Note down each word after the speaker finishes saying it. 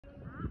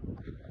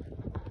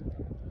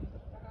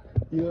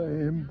Here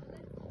I am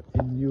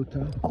in Utah.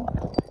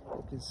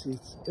 You can see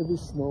it's heavy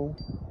snow.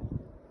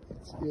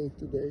 It's here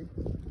today,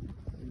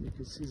 and you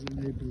can see the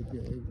neighbor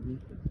behind me.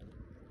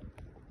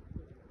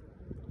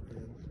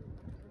 And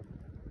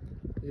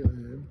here I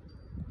am.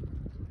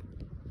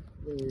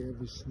 Very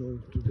heavy snow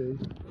today.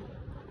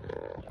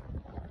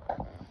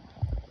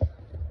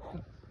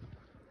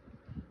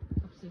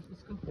 Upstairs,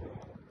 let's go.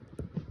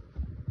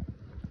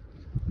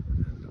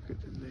 And look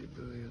at the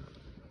neighbor here.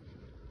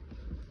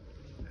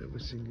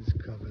 Everything is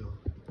covered.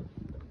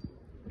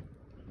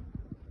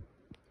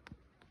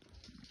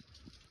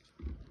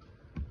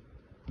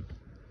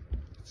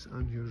 It's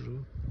unusual,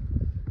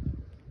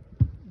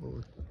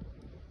 but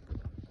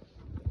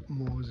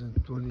more than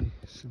 20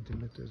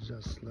 centimeters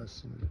just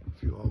last in a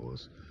few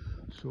hours.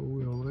 So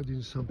we're already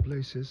in some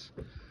places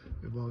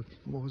about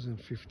more than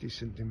 50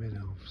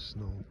 centimeters of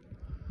snow.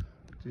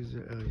 This is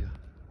the area.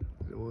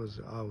 There was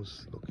a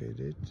house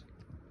located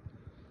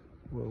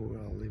where we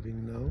are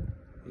living now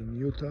in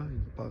Utah,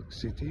 in Park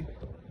City.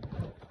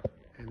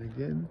 And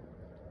again,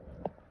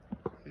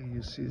 here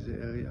you see the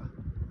area.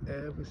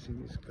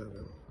 Everything is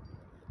covered.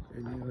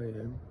 And here I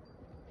am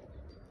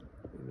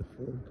in the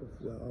front of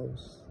the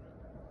house.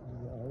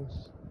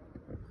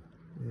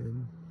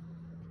 And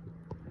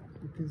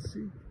you can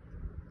see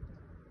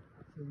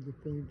from the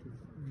point of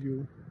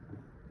view,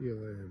 here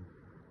I am.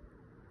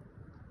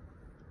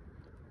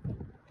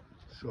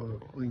 So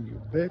I'll bring you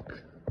back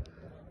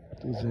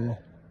to the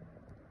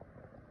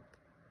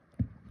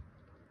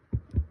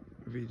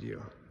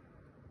video.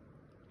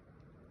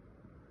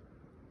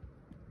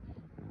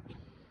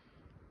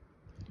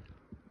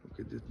 Look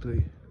at the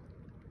tree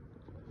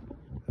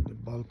and the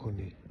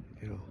balcony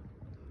here,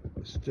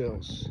 the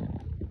stairs.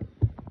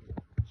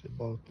 It's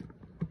about,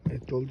 I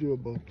told you,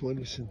 about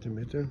 20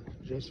 centimeters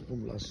just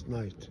from last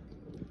night.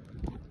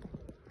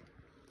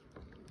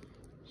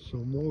 So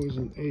more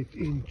than 8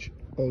 inch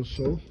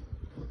also.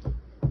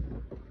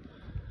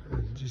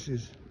 And this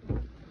is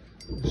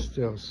the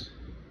stairs.